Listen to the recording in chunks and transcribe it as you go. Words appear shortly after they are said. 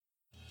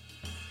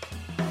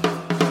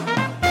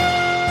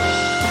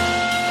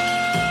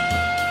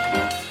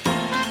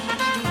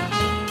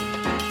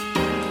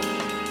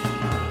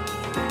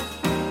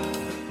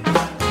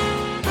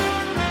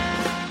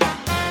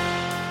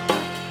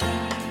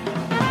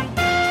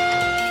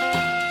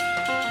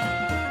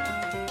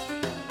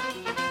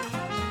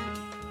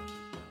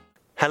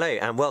Hello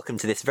and welcome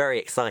to this very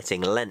exciting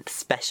Lent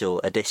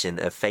special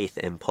edition of Faith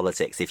in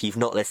Politics. If you've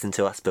not listened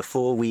to us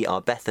before, we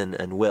are Bethan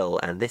and Will,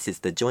 and this is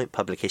the Joint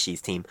Public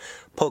Issues Team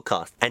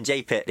podcast. And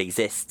JPIT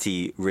exists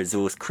to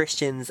resource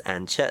Christians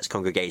and church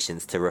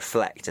congregations to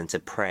reflect and to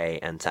pray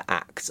and to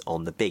act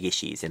on the big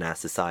issues in our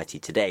society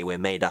today. We're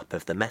made up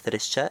of the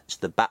Methodist Church,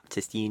 the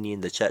Baptist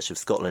Union, the Church of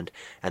Scotland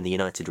and the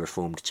United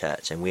Reformed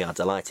Church. And we are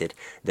delighted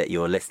that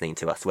you're listening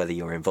to us, whether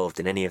you're involved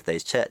in any of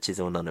those churches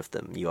or none of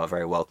them. You are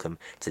very welcome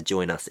to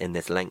join us in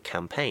this Lent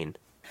campaign.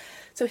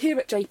 So here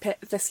at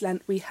JPIT this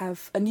Lent we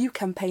have a new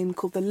campaign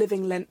called the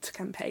Living Lent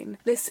campaign.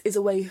 This is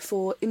a way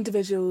for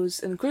individuals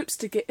and groups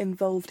to get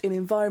involved in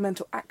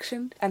environmental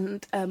action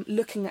and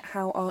looking at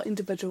how our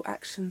individual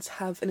actions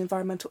have an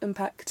environmental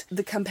impact.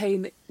 The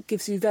campaign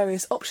gives you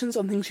various options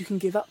on things you can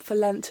give up for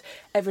Lent,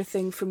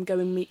 everything from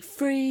going meat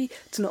free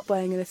to not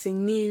buying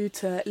anything new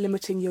to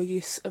limiting your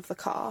use of the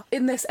car.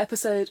 In this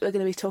episode we're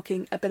going to be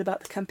talking a bit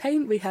about the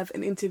campaign. We have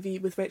an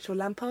interview with Rachel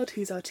Lampard,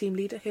 who's our team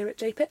leader here at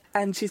JPIT,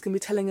 and she's going to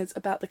be telling us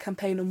about the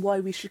campaign and why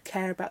we should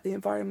care about the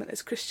environment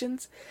as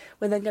Christians.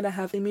 We're then going to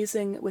have a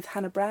musing with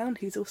Hannah Brown,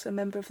 who's also a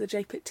member of the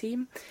JPIT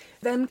team.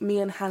 Then me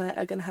and Hannah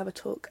are going to have a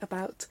talk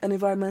about an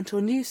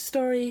environmental news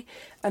story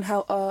and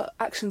how our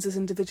actions as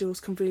individuals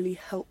can really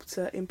help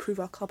to improve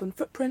our carbon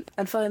footprint.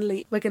 And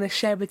finally, we're going to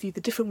share with you the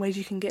different ways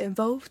you can get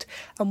involved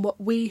and what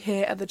we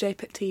here at the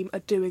JPIT team are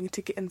doing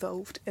to get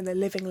involved in the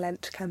Living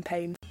Lent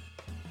campaign.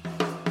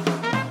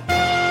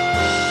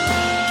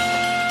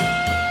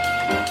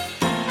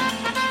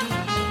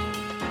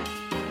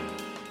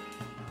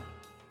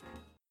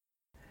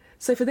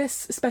 So for this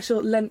special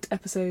Lent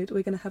episode,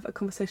 we're going to have a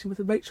conversation with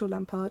Rachel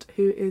Lampard,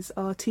 who is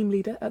our team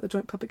leader at the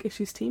Joint Public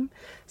Issues team.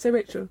 So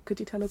Rachel,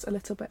 could you tell us a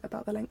little bit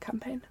about the Lent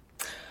campaign?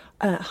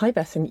 Hi,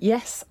 Bethan.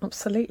 Yes,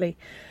 absolutely.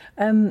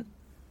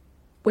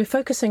 We're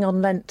focusing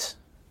on Lent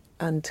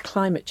and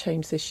climate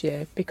change this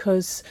year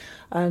because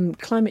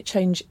climate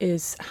change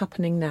is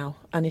happening now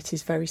and it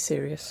is very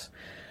serious.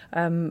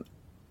 And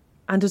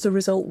as a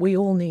result, we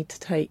all need to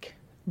take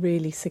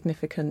really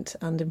significant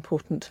and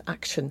important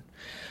action.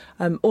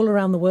 All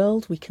around the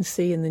world, we can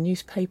see in the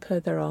newspaper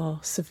there are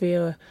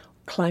severe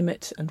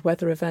climate and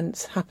weather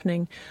events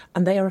happening,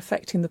 and they are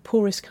affecting the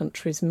poorest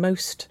countries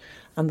most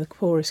and the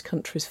poorest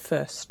countries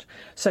first.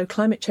 So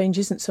climate change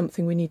isn't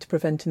something we need to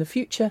prevent in the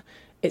future,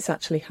 it's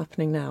actually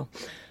happening now.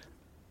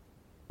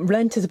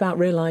 Lent is about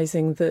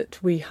realising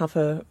that we have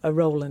a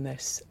role in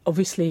this.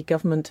 Obviously,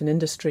 government and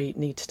industry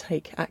need to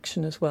take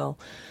action as well.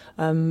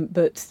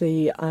 But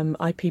the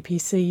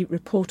IPCC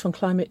report on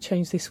climate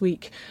change this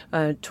week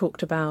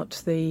talked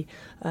about the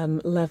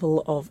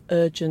level of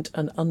urgent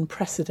and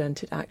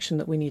unprecedented action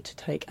that we need to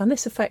take. And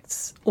this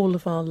affects all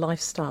of our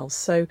lifestyles.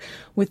 So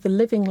with the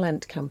Living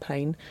Lent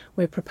campaign,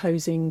 we're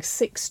proposing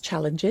 6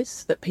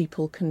 challenges that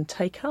people can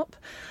take up.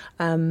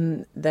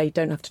 They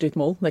don't have to do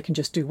them all, they can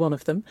just do one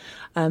of them.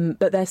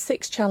 But there are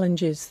 6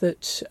 challenges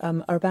that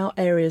are about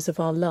areas of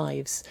our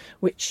lives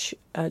which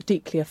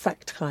deeply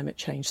affect climate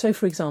change. So,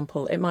 for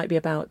example, it might be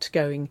about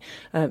going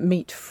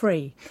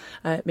meat-free.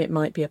 It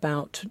might be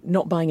about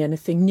not buying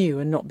anything new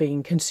and not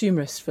being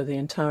consumerist for the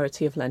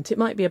entirety of Lent. It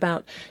might be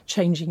about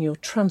changing your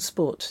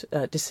transport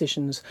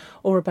decisions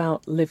or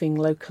about living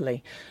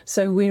locally.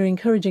 So we're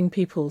encouraging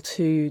people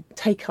to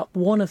take up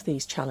one of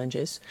these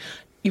challenges.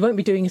 You won't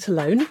be doing it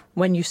alone.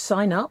 When you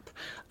sign up,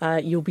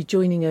 you'll be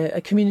joining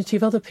a community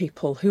of other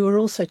people who are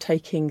also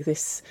taking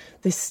this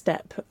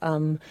step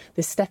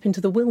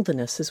into the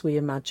wilderness, as we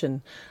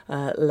imagine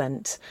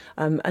Lent,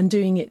 and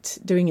doing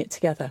it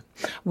together.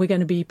 We're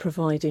going to be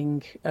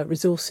providing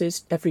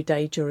resources every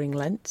day during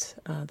Lent.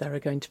 There are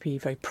going to be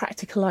very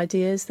practical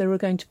ideas. There are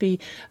going to be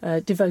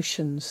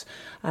devotions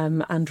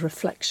and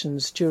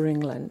reflections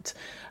during Lent.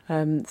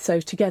 So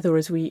together,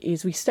 as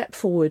we step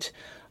forward.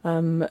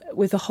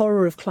 With the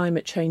horror of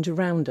climate change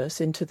around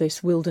us into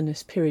this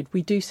wilderness period,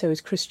 we do so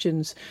as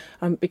Christians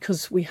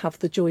because we have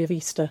the joy of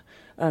Easter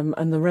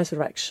and the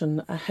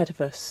resurrection ahead of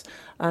us,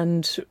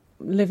 and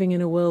living in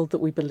a world that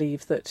we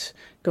believe that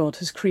God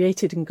has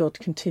created and God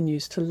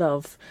continues to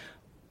love.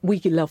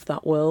 We love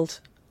that world,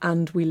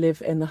 and we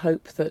live in the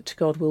hope that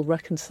God will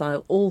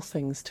reconcile all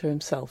things to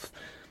himself.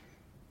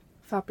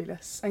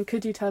 Fabulous. And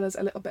could you tell us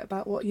a little bit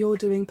about what you're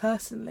doing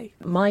personally?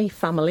 My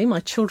family, my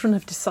children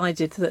have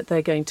decided that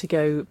they're going to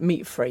go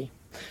meat-free.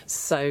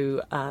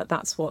 So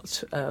that's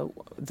what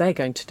they're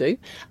going to do,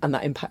 and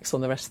that impacts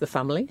on the rest of the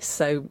family.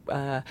 So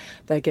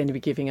they're going to be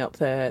giving up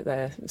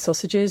their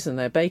sausages and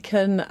their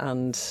bacon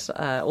and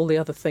all the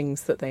other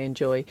things that they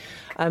enjoy.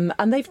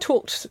 And they've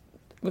talked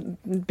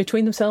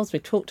between themselves,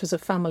 we've talked as a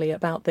family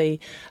about the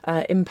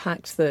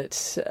impact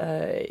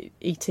that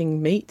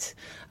eating meat,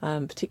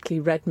 particularly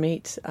red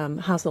meat,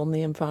 has on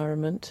the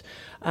environment,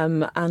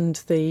 and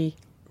the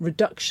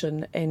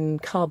reduction in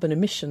carbon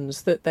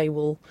emissions that they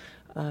will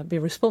be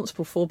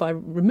responsible for by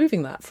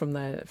removing that from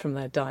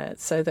their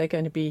diet. So they're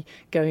going to be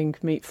going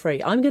meat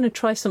free. I'm going to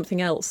try something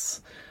else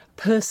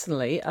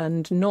personally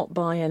and not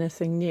buy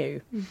anything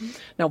new.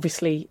 Now,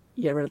 obviously,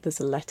 there's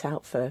a let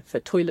out for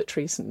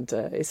toiletries and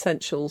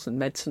essentials and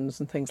medicines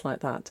and things like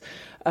that.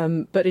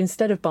 But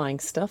instead of buying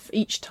stuff,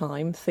 each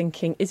time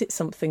thinking, is it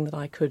something that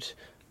I could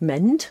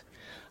mend?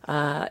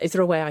 Is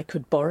there a way I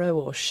could borrow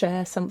or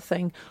share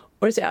something?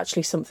 Or is it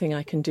actually something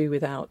I can do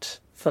without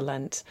for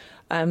Lent?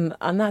 And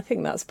I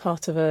think that's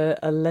part of a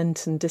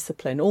Lenten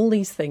discipline. All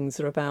these things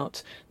are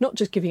about not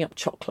just giving up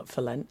chocolate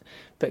for Lent,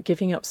 but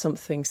giving up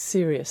something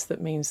serious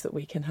that means that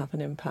we can have an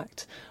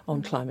impact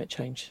on climate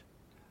change.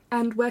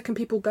 And where can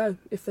people go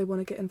if they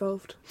want to get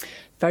involved?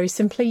 Very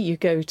simply, you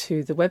go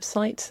to the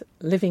website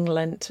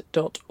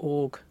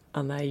livinglent.org,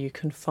 and there you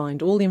can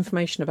find all the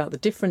information about the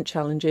different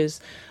challenges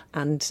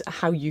and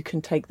how you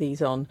can take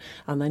these on,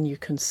 and then you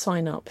can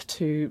sign up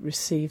to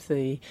receive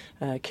the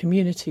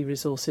community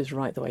resources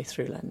right the way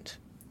through Lent.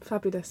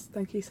 Fabulous.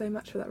 Thank you so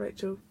much for that,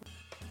 Rachel.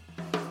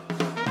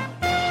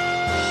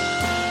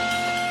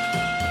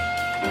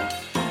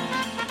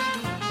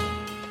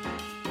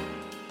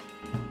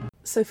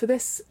 So for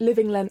this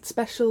Living Lent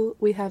special,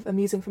 we have a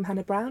musing from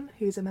Hannah Brown,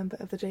 who's a member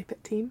of the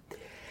JPIT team.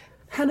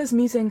 Hannah's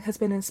musing has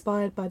been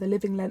inspired by the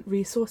Living Lent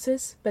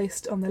resources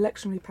based on the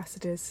lectionary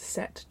passages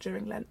set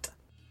during Lent.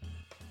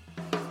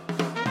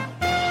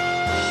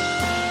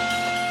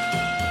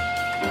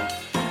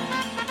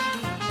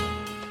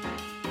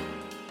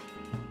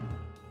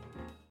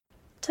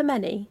 To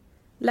many,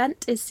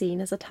 Lent is seen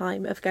as a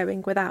time of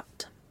going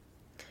without.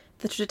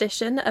 The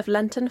tradition of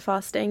Lenten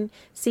fasting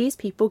sees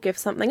people give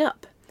something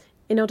up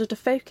in order to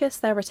focus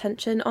their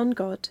attention on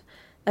God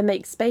and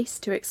make space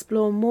to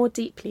explore more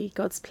deeply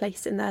God's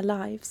place in their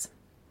lives.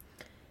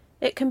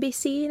 It can be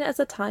seen as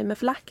a time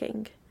of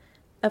lacking,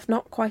 of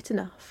not quite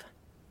enough,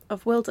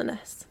 of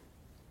wilderness.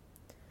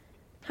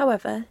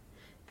 However,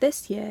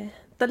 this year,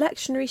 the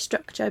lectionary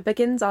structure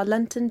begins our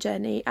Lenten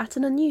journey at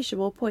an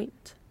unusual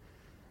point.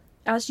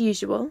 As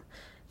usual,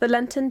 the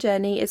Lenten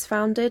journey is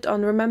founded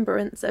on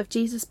remembrance of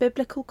Jesus'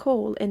 biblical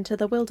call into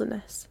the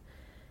wilderness,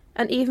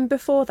 and even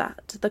before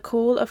that, the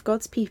call of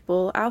God's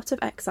people out of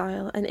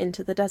exile and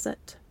into the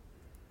desert.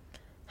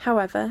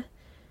 However,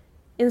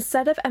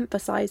 instead of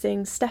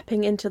emphasising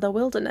stepping into the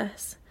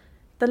wilderness,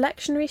 the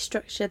lectionary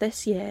structure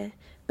this year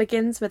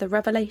begins with a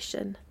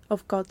revelation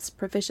of God's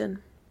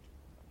provision.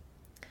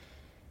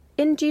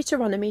 In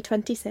Deuteronomy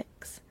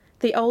 26,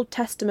 the Old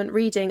Testament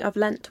reading of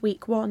Lent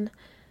Week 1,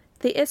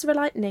 the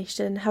Israelite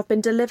nation have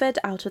been delivered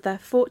out of their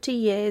 40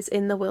 years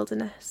in the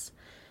wilderness,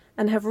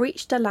 and have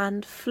reached a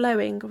land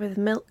flowing with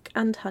milk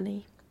and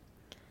honey.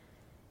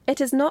 It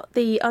is not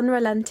the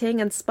unrelenting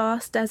and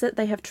sparse desert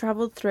they have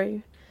travelled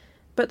through,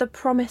 but the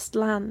promised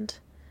land,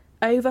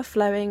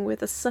 overflowing with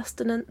the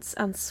sustenance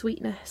and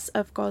sweetness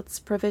of God's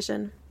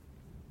provision.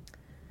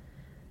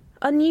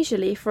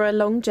 Unusually for a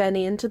long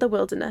journey into the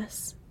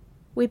wilderness,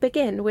 we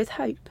begin with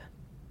hope.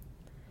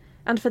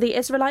 And for the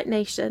Israelite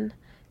nation,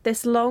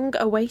 this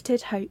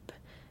long-awaited hope,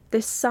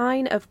 this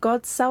sign of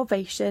God's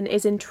salvation,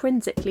 is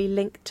intrinsically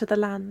linked to the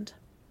land.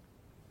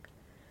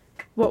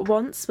 What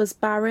once was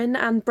barren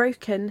and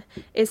broken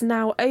is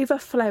now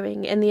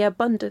overflowing in the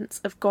abundance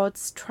of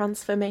God's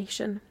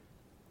transformation.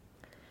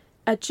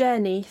 A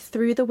journey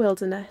through the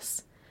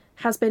wilderness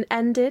has been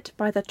ended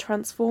by the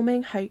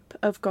transforming hope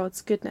of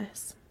God's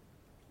goodness.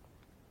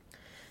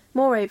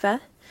 Moreover,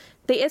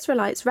 the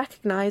Israelites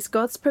recognise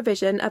God's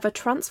provision of a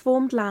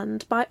transformed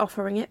land by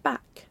offering it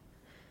back.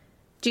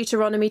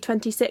 Deuteronomy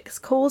 26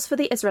 calls for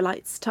the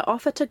Israelites to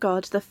offer to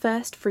God the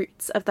first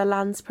fruits of the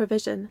land's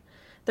provision,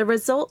 the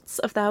results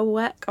of their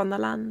work on the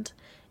land,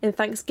 in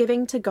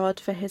thanksgiving to God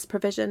for his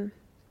provision.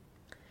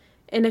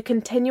 In a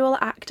continual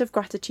act of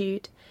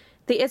gratitude,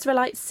 the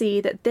Israelites see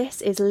that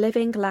this is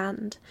living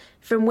land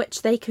from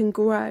which they can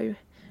grow,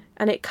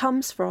 and it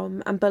comes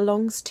from and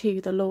belongs to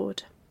the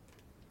Lord.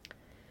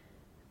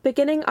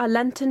 Beginning our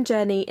Lenten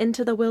journey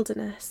into the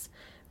wilderness,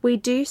 we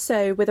do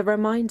so with a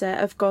reminder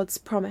of God's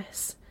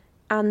promise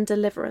and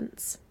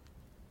deliverance.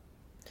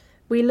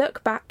 We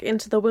look back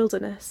into the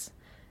wilderness,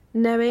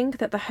 knowing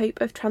that the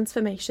hope of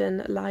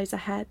transformation lies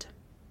ahead.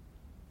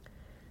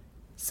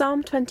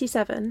 Psalm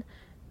 27,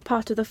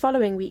 part of the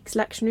following week's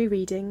lectionary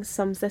reading,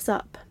 sums this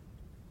up.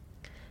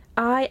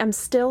 I am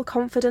still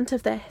confident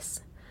of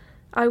this.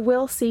 I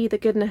will see the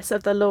goodness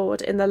of the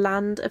Lord in the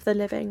land of the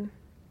living.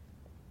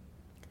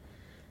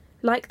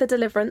 Like the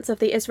deliverance of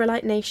the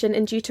Israelite nation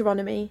in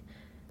Deuteronomy,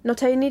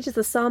 not only does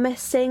the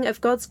psalmist sing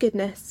of God's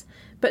goodness,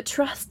 but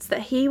trusts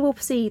that he will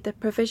see the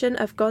provision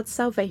of God's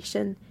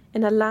salvation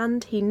in a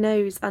land he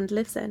knows and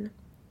lives in.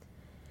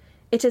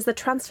 It is the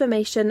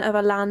transformation of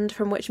a land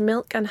from which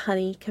milk and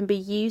honey can be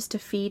used to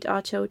feed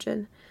our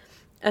children,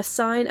 a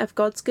sign of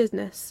God's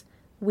goodness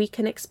we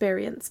can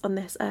experience on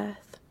this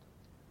earth.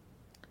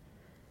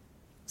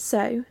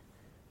 So,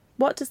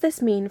 what does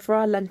this mean for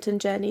our Lenten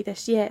journey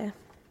this year?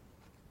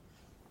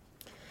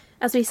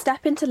 As we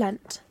step into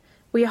Lent,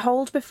 we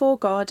hold before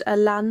God a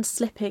land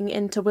slipping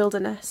into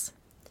wilderness.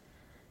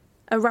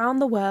 Around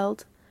the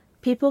world,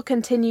 people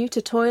continue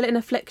to toil in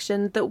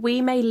affliction that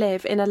we may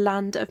live in a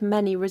land of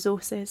many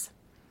resources.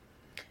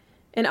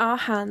 In our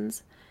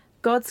hands,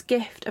 God's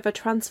gift of a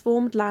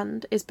transformed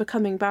land is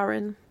becoming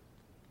barren.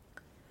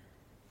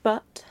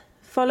 But,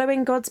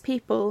 following God's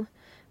people,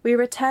 we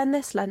return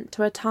this Lent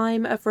to a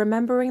time of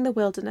remembering the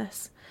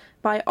wilderness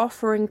by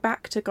offering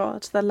back to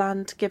God the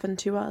land given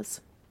to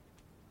us.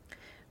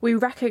 We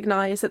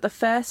recognise that the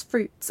first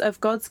fruits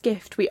of God's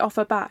gift we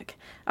offer back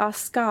are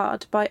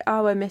scarred by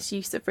our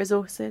misuse of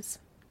resources.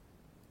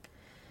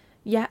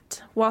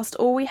 Yet, whilst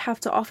all we have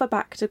to offer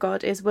back to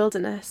God is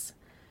wilderness,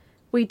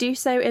 we do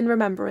so in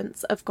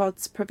remembrance of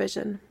God's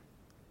provision.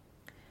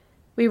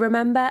 We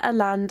remember a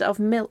land of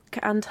milk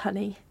and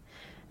honey,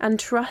 and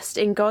trust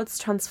in God's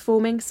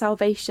transforming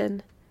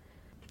salvation,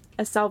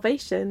 a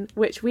salvation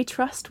which we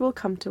trust will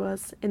come to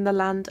us in the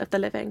land of the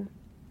living.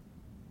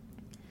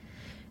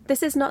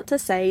 This is not to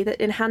say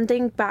that in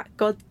handing back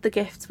God the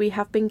gifts we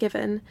have been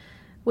given,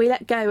 we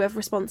let go of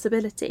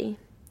responsibility.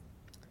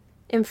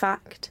 In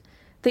fact,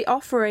 the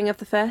offering of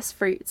the first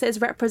fruits is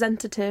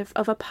representative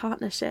of a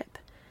partnership,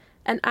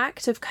 an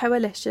act of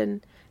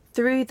coalition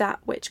through that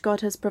which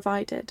God has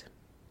provided.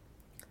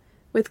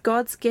 With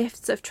God's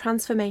gifts of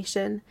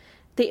transformation,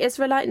 the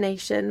Israelite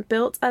nation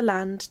built a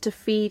land to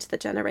feed the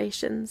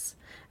generations,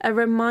 a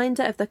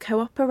reminder of the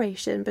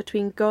cooperation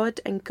between God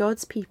and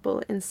God's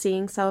people in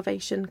seeing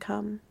salvation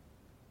come.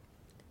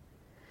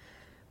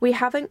 We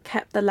haven't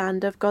kept the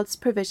land of God's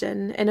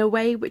provision in a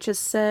way which has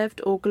served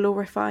or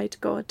glorified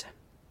God.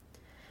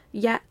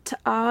 Yet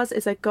ours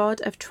is a God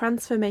of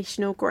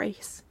transformational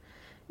grace,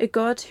 a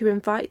God who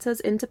invites us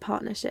into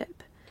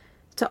partnership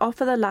to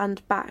offer the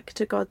land back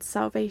to God's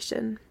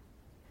salvation.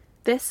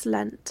 This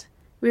Lent,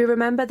 we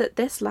remember that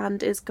this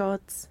land is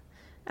God's,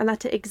 and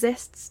that it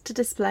exists to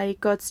display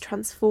God's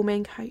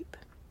transforming hope.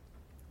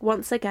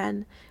 Once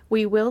again,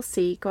 we will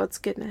see God's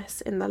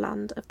goodness in the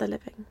land of the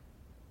living.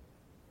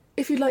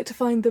 If you'd like to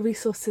find the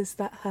resources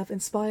that have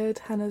inspired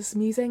Hannah's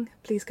musing,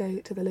 please go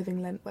to the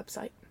Living Lent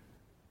website.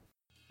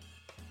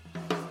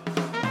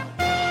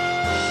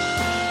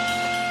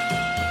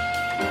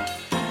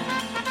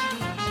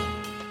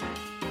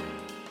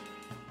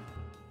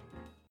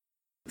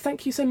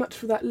 Thank you so much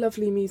for that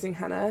lovely musing,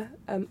 Hannah.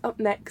 Up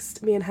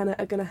next, me and Hannah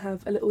are going to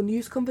have a little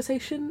news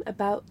conversation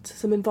about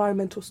some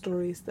environmental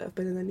stories that have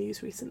been in the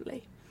news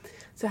recently.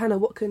 So Hannah,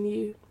 what can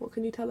you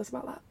tell us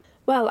about that?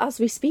 Well, as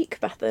we speak,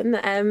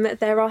 Bethan,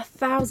 there are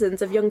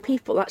thousands of young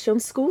people actually on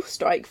school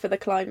strike for the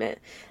climate.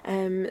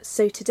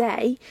 So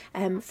today,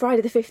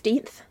 Friday the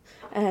 15th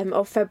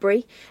of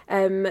February,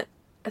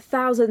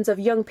 thousands of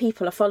young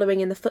people are following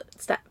in the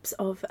footsteps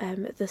of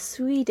the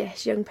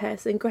Swedish young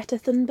person Greta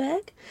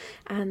Thunberg,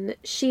 and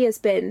she has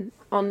been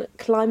on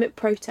climate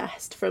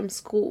protest from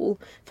school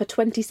for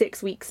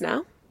 26 weeks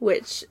now,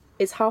 which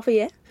is half a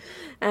year.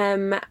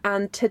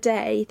 And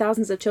today,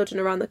 thousands of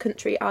children around the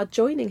country are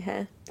joining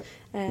her,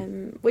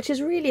 which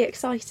is really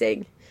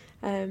exciting.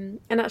 And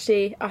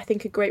actually, I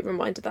think a great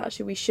reminder that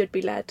actually we should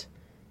be led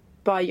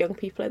by young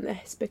people in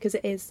this, because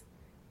it is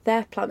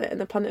their planet and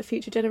the planet of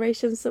future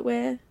generations that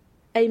we're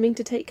aiming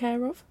to take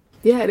care of.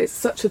 Yeah, and it's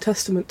such a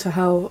testament to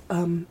how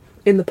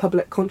in the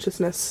public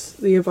consciousness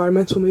the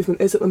environmental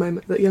movement is at the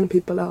moment, that young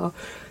people are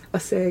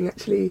saying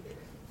actually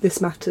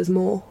this matters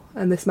more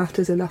and this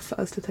matters enough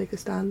for us to take a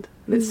stand.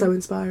 And it's so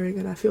inspiring,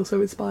 and I feel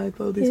so inspired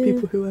by all these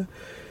people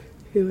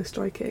who are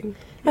striking.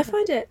 I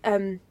find it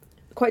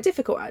quite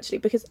difficult actually,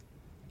 because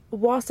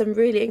whilst I'm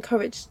really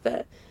encouraged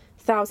that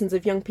thousands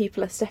of young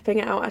people are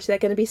stepping out, actually they're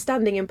going to be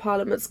standing in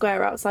Parliament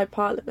Square outside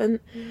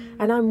Parliament,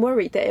 and I'm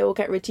worried that it will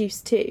get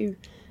reduced to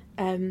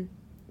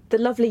the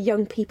lovely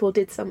young people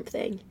did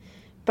something,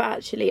 but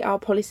actually our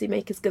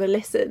policymakers going to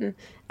listen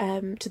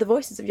to the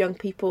voices of young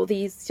people.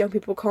 These young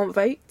people can't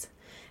vote,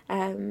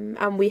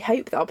 and we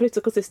hope that our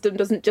political system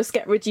doesn't just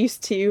get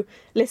reduced to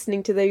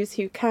listening to those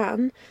who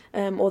can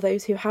or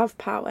those who have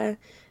power.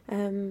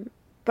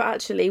 But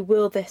actually,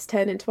 will this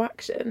turn into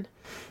action?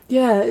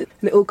 Yeah, and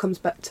it all comes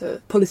back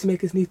to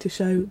policymakers need to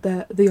show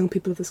the young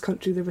people of this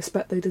country the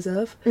respect they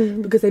deserve,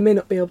 because they may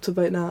not be able to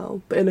vote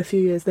now, but in a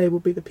few years they will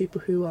be the people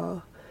who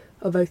are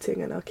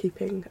voting and are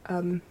keeping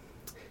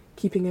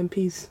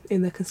MPs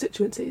in their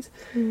constituencies.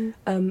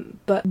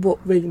 But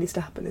what really needs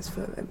to happen is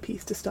for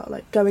MPs to start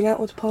going out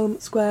onto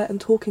Parliament Square and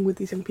talking with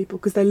these young people,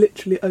 because they're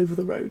literally over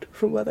the road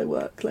from where they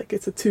work.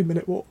 It's a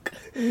 2-minute walk,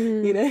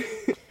 you know?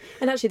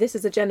 And actually this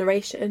is a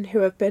generation who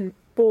have been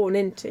born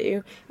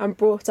into and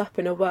brought up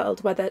in a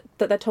world where that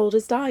they're told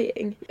is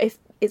dying. If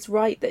it's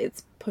right that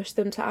it's pushed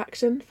them to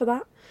action for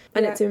that,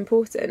 and it's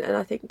important, and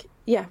I think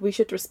we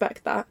should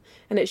respect that,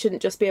 and it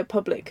shouldn't just be a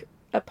public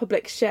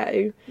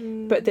show,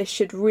 but this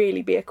should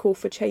really be a call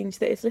for change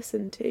that is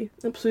listened to.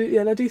 Absolutely,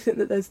 and I do think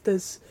that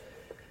there's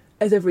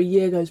as every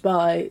year goes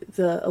by,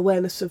 the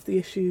awareness of the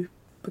issue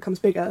becomes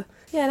bigger.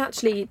 Yeah, and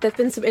actually there's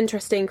been some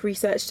interesting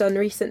research done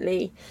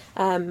recently,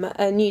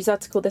 a news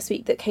article this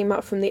week that came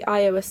out from the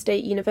Iowa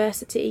State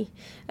University,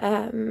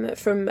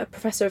 from a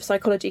professor of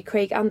psychology,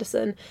 Craig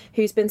Anderson,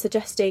 who's been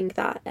suggesting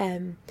that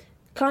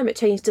climate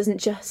change doesn't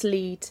just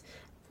lead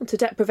to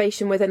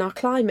deprivation within our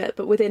climate,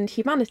 but within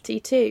humanity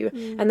too,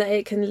 and that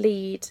it can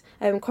lead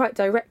quite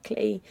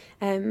directly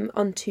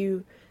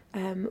onto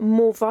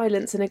more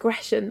violence and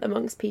aggression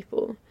amongst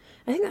people.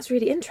 I think that's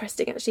really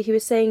interesting, actually. He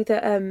was saying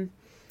that,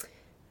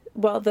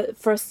 that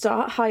for a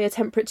start, higher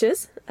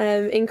temperatures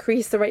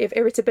increase the rate of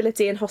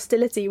irritability and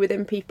hostility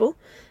within people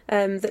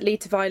that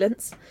lead to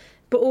violence,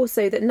 but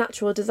also that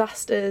natural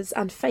disasters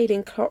and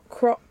failing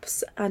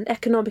crops and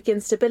economic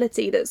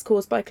instability that's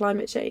caused by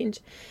climate change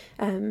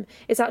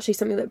is actually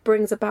something that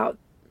brings about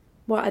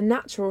a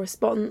natural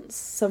response,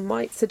 some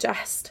might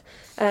suggest,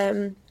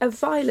 of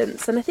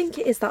violence. And I think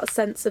it is that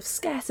sense of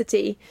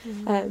scarcity.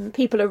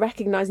 People are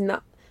recognising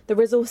that the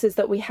resources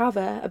that we have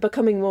are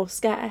becoming more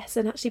scarce,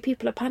 and actually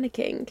people are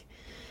panicking,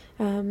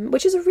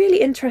 which is a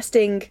really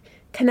interesting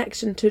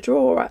connection to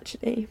draw,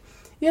 actually.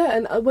 Yeah,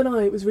 and when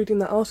I was reading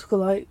that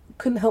article, I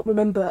couldn't help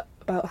remember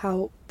about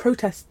how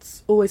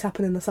protests always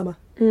happen in the summer,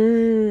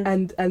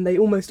 and they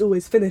almost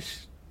always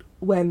finish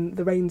when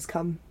the rains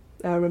come.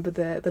 I remember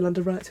the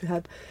London riots we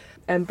had,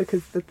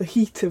 because the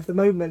heat of the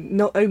moment,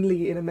 not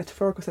only in a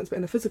metaphorical sense but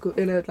in a physical,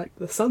 in a like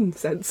the sun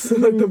sense,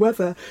 like the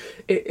weather,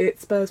 it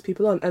spurs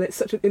people on, and it's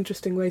such an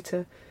interesting way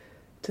to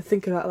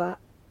think about that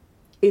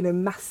in a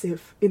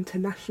massive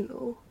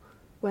international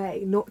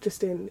way, not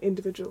just in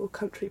individual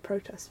country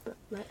protests, but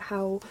like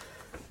how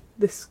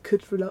this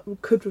could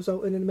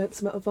result in an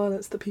immense amount of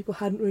violence that people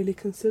hadn't really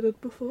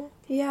considered before.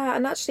 Yeah,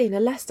 and actually in a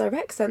less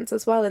direct sense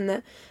as well, in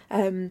that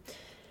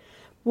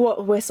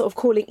what we're sort of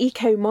calling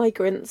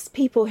eco-migrants,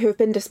 people who have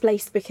been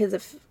displaced because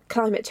of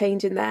climate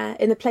change in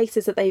the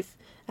places that they've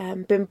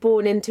been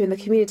born into, in the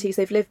communities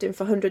they've lived in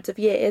for hundreds of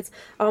years,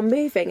 are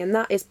moving, and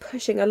that is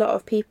pushing a lot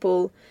of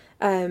people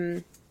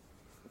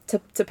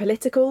to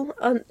political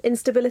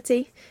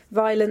instability,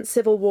 violence,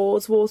 civil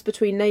wars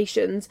between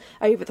nations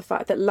over the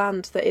fact that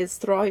land that is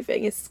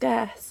thriving is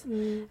scarce.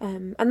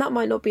 And that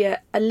might not be a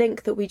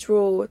link that we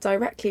draw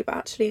directly, but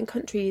actually in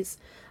countries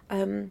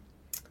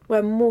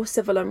where more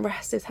civil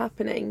unrest is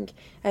happening,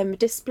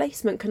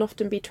 displacement can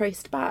often be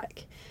traced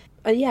back.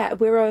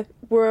 We're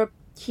a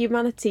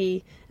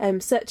humanity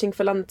searching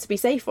for land to be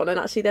safe on, and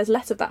actually there's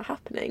less of that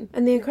happening.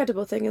 And the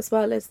incredible thing as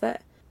well is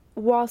that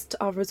whilst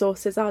our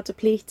resources are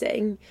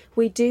depleting,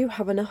 we do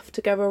have enough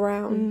to go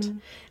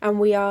around, and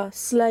we are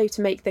slow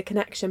to make the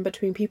connection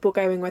between people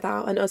going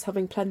without and us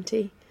having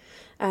plenty.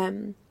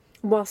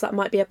 Whilst that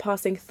might be a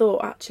passing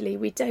thought, actually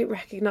we don't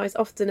recognise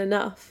often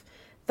enough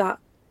that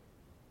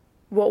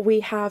what we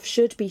have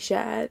should be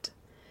shared,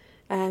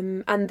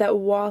 and that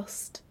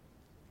whilst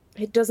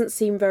it doesn't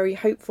seem very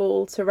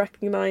hopeful to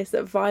recognise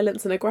that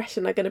violence and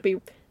aggression are going to be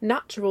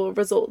natural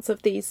results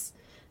of these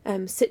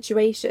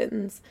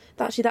situations,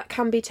 that actually that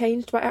can be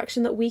changed by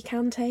action that we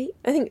can take.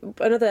 I think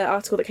another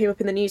article that came up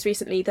in the news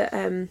recently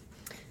that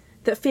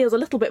feels a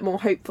little bit more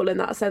hopeful in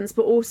that sense,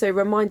 but also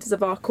reminds us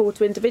of our call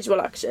to individual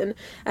action,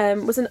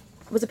 was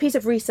a piece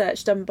of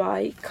research done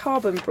by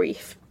Carbon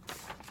Brief,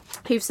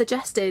 who've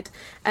suggested,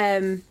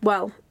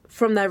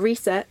 from their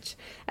research,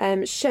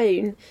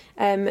 shown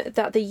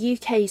that the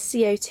UK's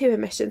CO2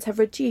 emissions have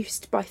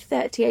reduced by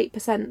 38%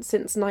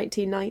 since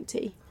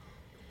 1990,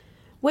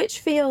 which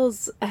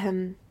feels,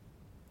 I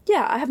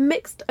have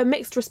a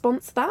mixed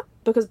response to that,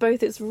 because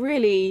both it's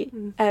really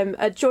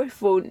a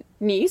joyful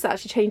news that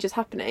actually change is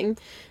happening,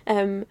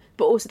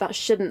 but also that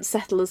shouldn't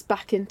settle us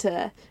back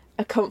into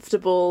a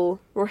comfortable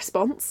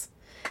response.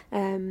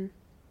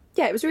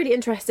 It was really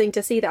interesting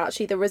to see that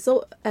actually the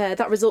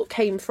result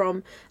came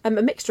from a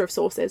mixture of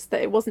sources,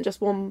 that it wasn't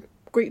just one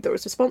group that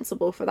was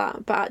responsible for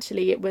that, but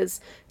actually it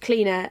was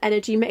cleaner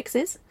energy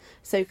mixes.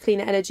 So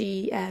cleaner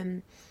energy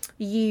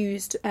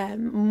used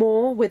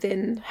more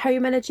within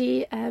home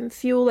energy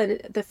fuel, and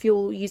the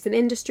fuel used in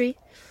industry.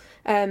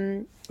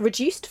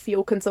 Reduced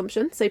fuel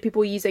consumption, so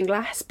people using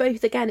less,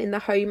 both again in the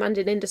home and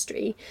in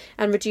industry,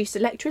 and reduced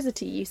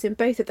electricity use in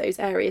both of those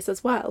areas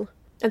as well.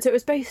 And so it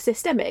was both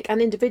systemic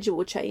and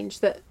individual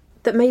change that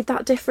made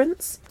that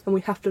difference. And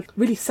we have to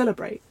really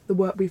celebrate the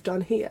work we've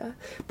done here,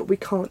 but we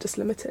can't just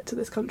limit it to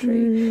this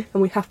country.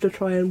 And we have to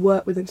try and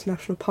work with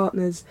international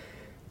partners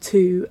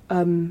to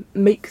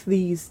make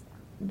these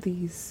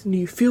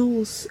new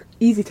fuels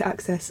easy to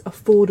access,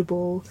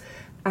 affordable,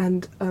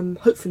 and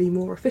hopefully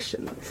more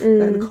efficient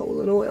than coal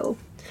and oil.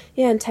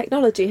 Yeah, and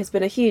technology has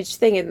been a huge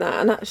thing in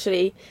that, and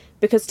actually,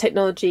 because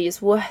technology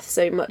is worth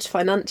so much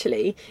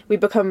financially, we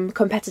become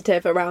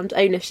competitive around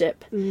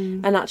ownership.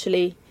 And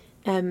actually,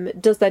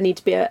 does there need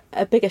to be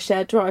a bigger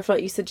shared drive,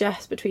 like you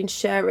suggest, between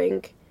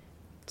sharing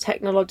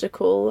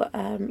technological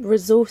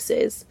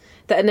resources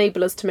that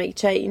enable us to make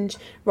change,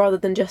 rather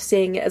than just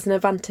seeing it as an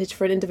advantage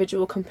for an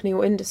individual company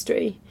or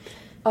industry?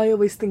 I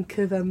always think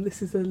of,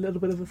 this is a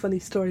little bit of a funny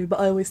story, but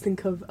I always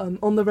think of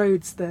on the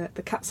roads, the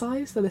cat's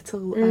eyes, the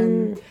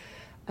little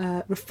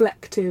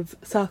reflective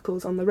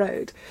circles on the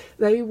road.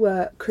 They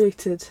were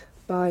created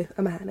by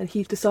a man, and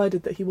he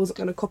decided that he wasn't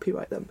going to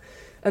copyright them.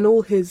 And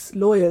all his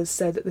lawyers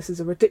said that this is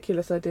a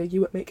ridiculous idea,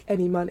 you won't make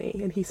any money.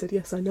 And he said,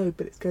 yes, I know,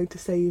 but it's going to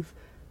save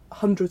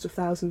hundreds of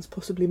thousands,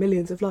 possibly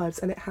millions of lives,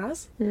 and it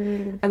has.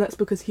 And that's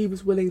because he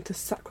was willing to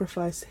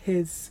sacrifice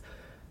his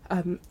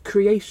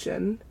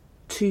creation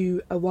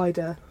to a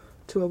wider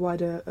to a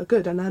wider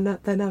good, and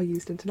they're now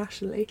used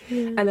internationally.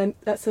 And then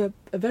that's a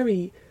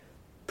very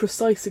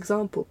precise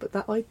example, but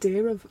that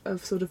idea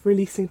of sort of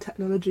releasing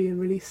technology and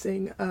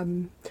releasing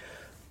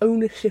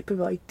ownership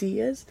of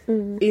ideas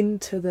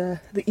into the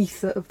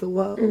ether of the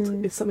world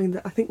is something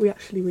that I think we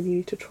actually really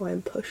need to try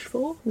and push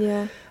for.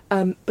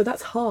 But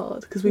that's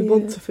hard because we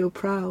want to feel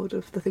proud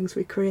of the things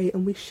we create,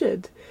 and we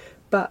should,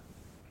 but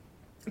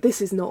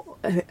this is not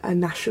a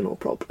national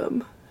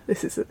problem.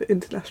 This is an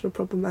international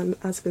problem, and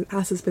as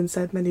has been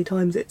said many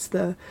times, it's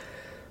the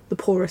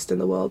poorest in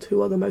the world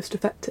who are the most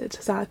affected,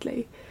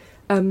 sadly.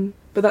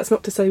 But that's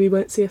not to say we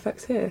won't see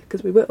effects here,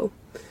 because we will.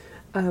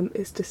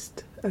 It's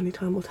just only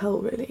time will tell,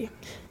 really.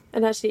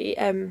 And actually,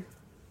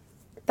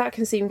 that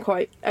can seem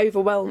quite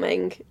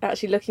overwhelming,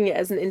 actually looking at it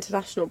as an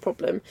international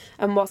problem.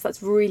 And whilst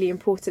that's really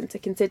important to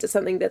consider,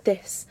 something that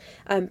this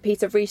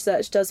piece of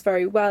research does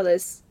very well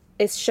is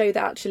show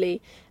that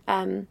actually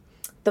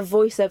the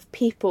voice of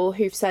people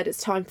who've said it's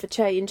time for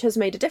change has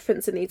made a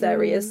difference in these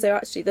areas. So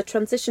actually the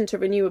transition to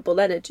renewable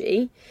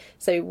energy,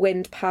 so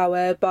wind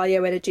power,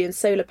 bioenergy and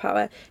solar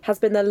power, has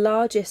been the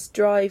largest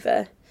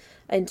driver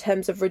in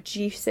terms of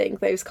reducing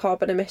those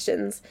carbon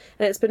emissions,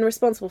 and it's been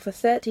responsible for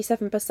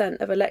 37%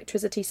 of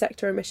electricity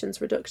sector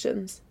emissions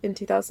reductions in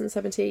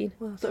 2017.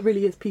 Well, that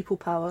really is people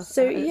power.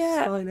 So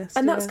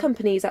and that's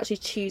companies actually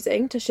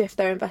choosing to shift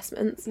their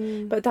investments,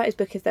 but that is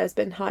because there's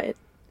been higher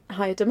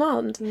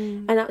demand.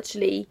 And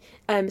actually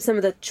some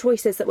of the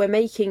choices that we're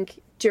making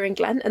during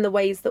Lent and the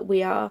ways that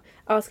we are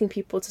asking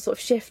people to sort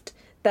of shift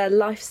their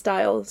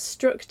lifestyle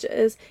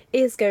structures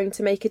is going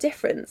to make a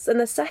difference. And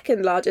the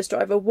second largest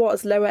driver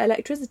was lower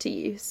electricity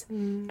use.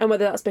 And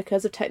whether that's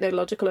because of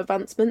technological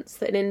advancements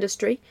that in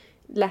industry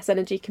less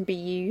energy can be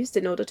used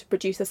in order to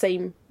produce the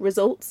same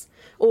results,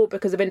 or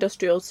because of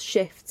industrial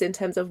shifts in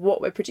terms of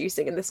what we're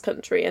producing in this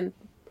country and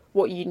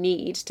what you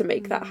need to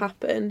make that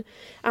happen.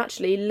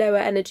 Actually, lower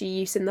energy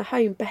use in the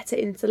home, better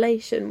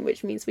insulation,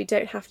 which means we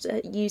don't have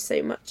to use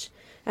so much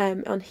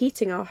on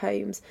heating our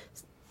homes,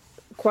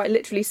 quite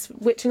literally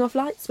switching off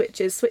light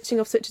switches, switching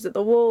off switches at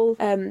the wall.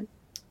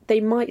 They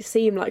might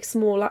seem like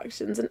small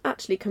actions, and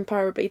actually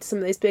comparably to some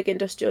of those big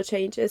industrial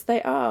changes,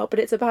 they are, but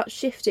it's about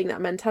shifting that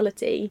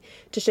mentality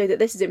to show that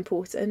this is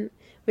important.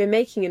 We're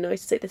making a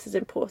noise to say this is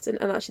important,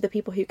 and actually the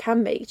people who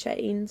can make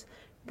change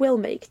will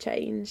make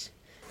change.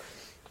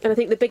 And I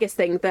think the biggest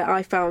thing that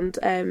I found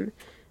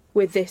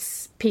with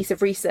this piece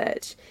of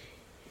research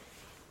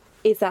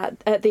is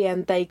that at the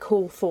end they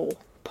call for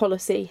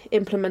policy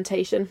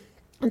implementation.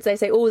 And so they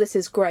say, oh, this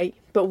is great,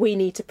 but we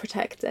need to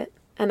protect it.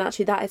 And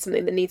actually that is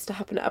something that needs to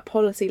happen at a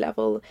policy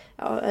level,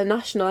 a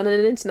national and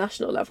an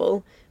international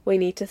level. We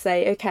need to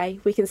say, okay,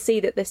 we can see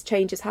that this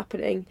change is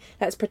happening.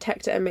 Let's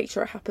protect it and make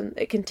sure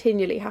it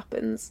continually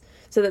happens,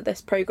 so that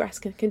this progress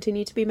can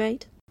continue to be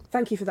made.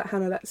 Thank you for that,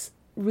 Hannah. That's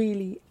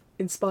really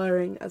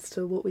inspiring as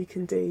to what we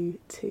can do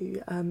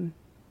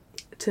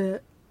to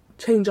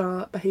change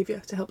our behaviour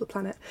to help the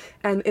planet.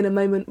 And in a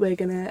moment we're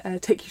going to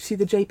take you to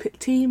the JPIT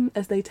team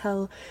as they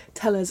tell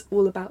us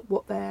all about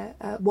what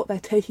they're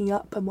taking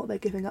up and what they're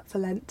giving up for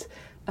Lent.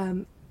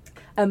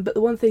 But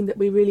the one thing that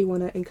we really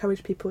want to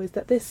encourage people is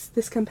that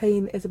this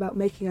campaign is about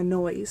making a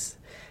noise,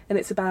 and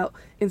it's about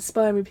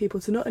inspiring people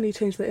to not only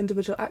change their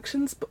individual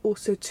actions but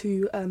also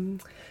to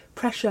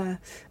pressure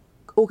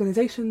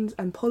organisations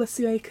and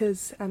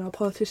policymakers and our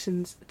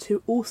politicians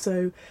to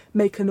also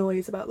make a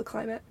noise about the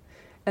climate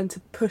and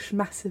to push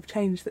massive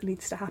change that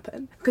needs to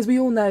happen. Because we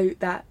all know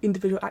that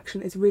individual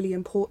action is really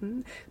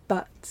important,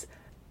 but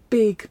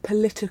big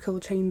political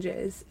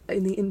changes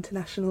in the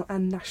international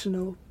and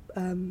national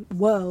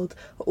world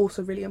are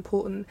also really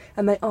important,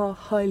 and they are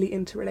highly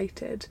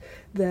interrelated.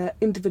 The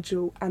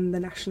individual and the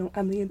national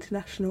and the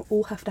international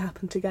all have to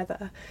happen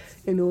together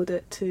in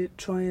order to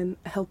try and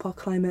help our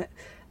climate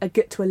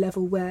get to a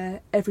level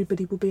where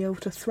everybody will be able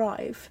to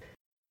thrive.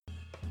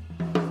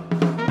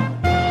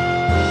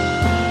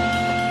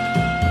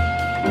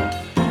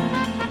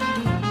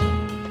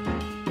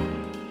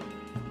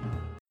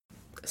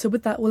 So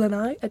with that, Will and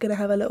I are going to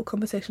have a little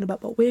conversation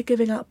about what we're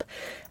giving up,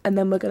 and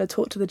then we're going to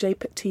talk to the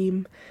JPIT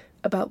team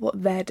about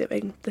what they're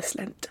doing this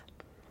Lent.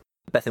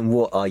 Bethan,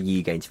 what are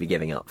you going to be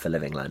giving up for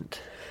Living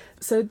Lent?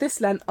 So this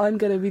Lent I'm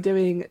going to be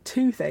doing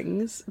two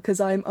things, because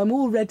I'm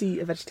already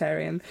a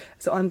vegetarian,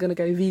 so I'm going to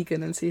go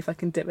vegan and see if I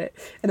can do it.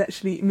 And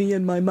actually me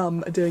and my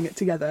mum are doing it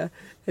together,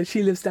 and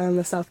she lives down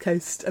the south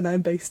coast and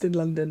I'm based in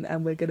London,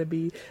 and we're going to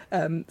be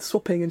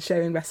swapping and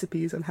sharing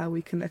recipes on how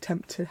we can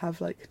attempt to have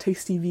like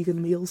tasty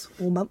vegan meals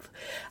all month.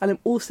 And I'm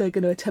also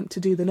going to attempt to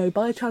do the no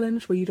buy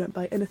challenge, where you don't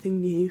buy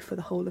anything new for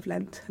the whole of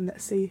Lent, and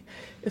let's see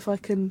if I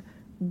can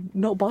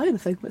not buy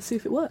anything. Let's see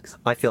if it works.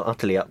 I feel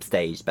utterly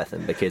upstaged,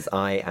 Bethan, because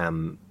I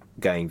am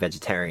going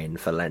vegetarian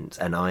for Lent,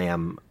 and I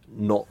am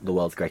not the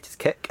world's greatest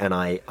cook, and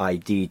I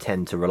do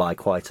tend to rely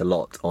quite a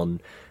lot on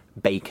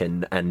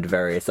bacon and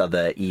various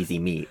other easy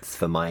meats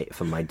for my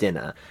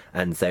dinner,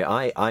 and so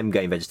I'm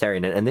going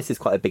vegetarian, and this is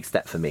quite a big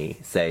step for me.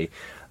 So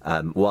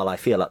while I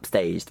feel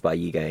upstaged by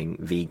you going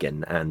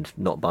vegan and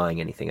not buying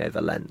anything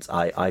over Lent,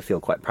 I feel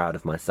quite proud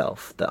of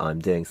myself that I'm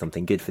doing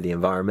something good for the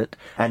environment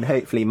and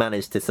hopefully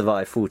managed to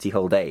survive 40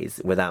 whole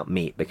days without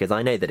meat, because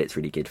I know that it's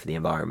really good for the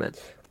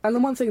environment. And the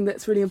one thing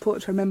that's really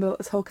important to remember about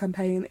this whole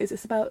campaign is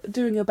it's about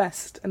doing your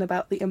best and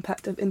about the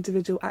impact of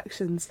individual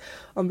actions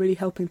on really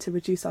helping to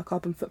reduce our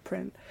carbon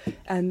footprint.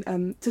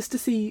 And just to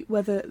see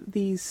whether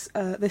these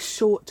this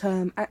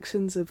short-term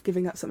actions of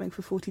giving up something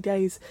for 40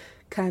 days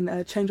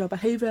can change our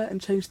behaviour and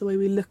change the way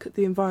we look at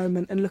the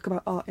environment and look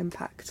about our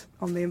impact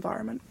on the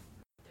environment.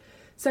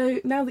 So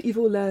now that you've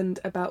all learned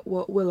about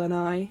what Will and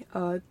I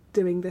are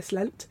doing this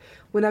Lent,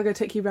 we're now going to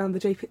take you around the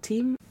JPIT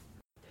team.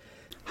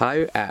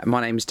 Hello,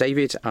 my name's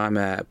David. I'm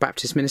a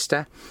Baptist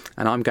minister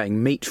and I'm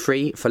going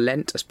meat-free for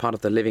Lent as part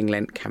of the Living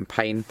Lent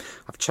campaign.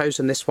 I've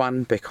chosen this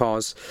one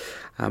because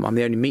I'm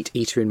the only meat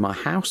eater in my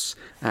house,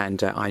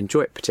 and I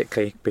enjoy it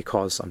particularly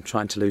because I'm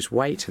trying to lose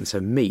weight, and so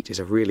meat is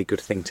a really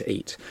good thing to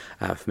eat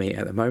for me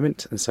at the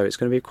moment, and so it's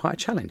going to be quite a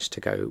challenge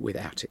to go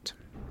without it.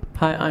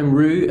 Hi, I'm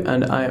Rue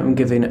and I am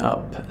giving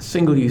up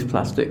single-use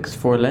plastics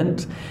for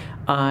Lent.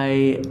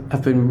 I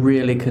have been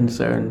really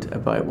concerned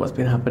about what's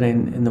been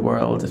happening in the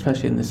world,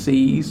 especially in the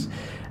seas,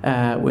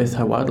 with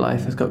how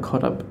wildlife has got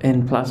caught up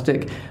in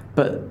plastic,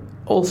 but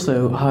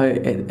also how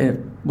it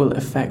will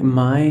affect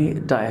my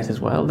diet as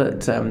well.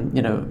 That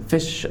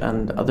fish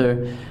and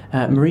other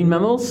marine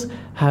mammals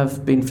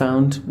have been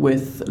found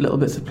with little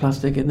bits of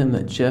plastic in them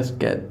that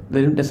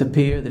they don't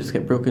disappear, they just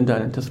get broken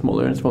down into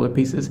smaller and smaller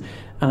pieces,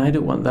 and I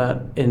don't want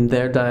that in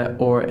their diet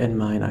or in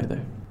mine either.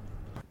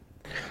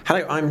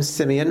 Hello, I'm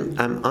Simeon.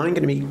 I'm going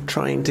to be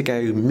trying to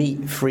go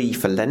meat-free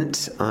for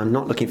Lent. I'm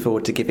not looking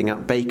forward to giving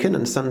up bacon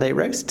and Sunday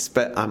roasts,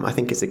 but I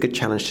think it's a good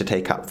challenge to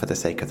take up for the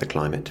sake of the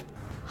climate.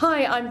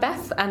 Hi, I'm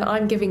Beth and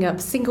I'm giving up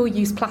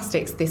single-use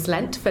plastics this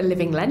Lent for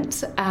Living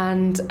Lent,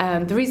 and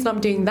the reason I'm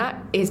doing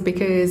that is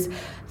because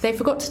they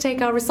forgot to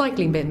take our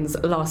recycling bins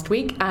last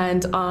week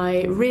and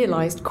I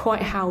realised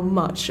quite how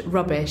much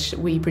rubbish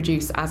we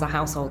produce as a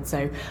household,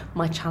 so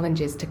my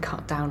challenge is to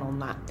cut down on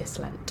that this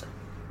Lent.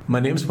 My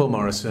name's Paul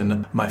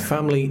Morrison. My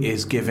family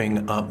is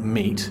giving up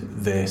meat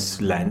this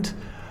Lent,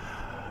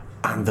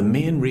 and the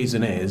main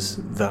reason is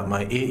that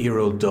my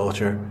 8-year-old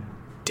daughter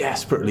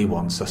desperately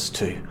wants us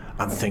to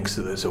and thinks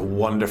that it's a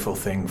wonderful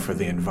thing for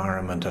the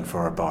environment and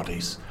for our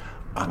bodies,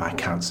 and I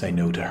can't say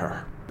no to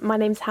her. My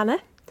name's Hannah,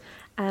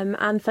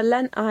 and for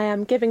Lent I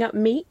am giving up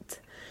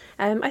meat.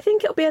 I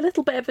think it'll be a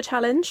little bit of a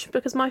challenge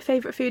because my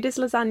favourite food is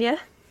lasagna,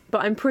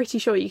 but I'm pretty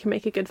sure you can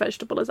make a good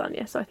vegetable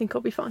lasagna, so I think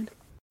I'll be fine.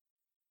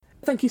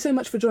 Thank you so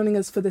much for joining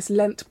us for this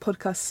Lent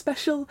podcast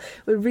special.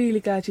 We're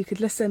really glad you could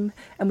listen,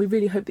 and we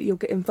really hope that you'll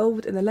get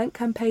involved in the Lent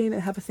campaign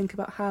and have a think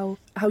about how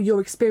your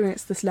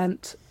experience this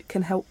Lent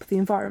can help the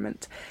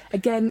environment.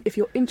 Again, if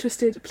you're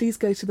interested, please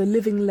go to the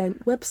Living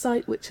Lent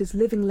website, which is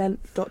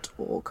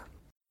livinglent.org.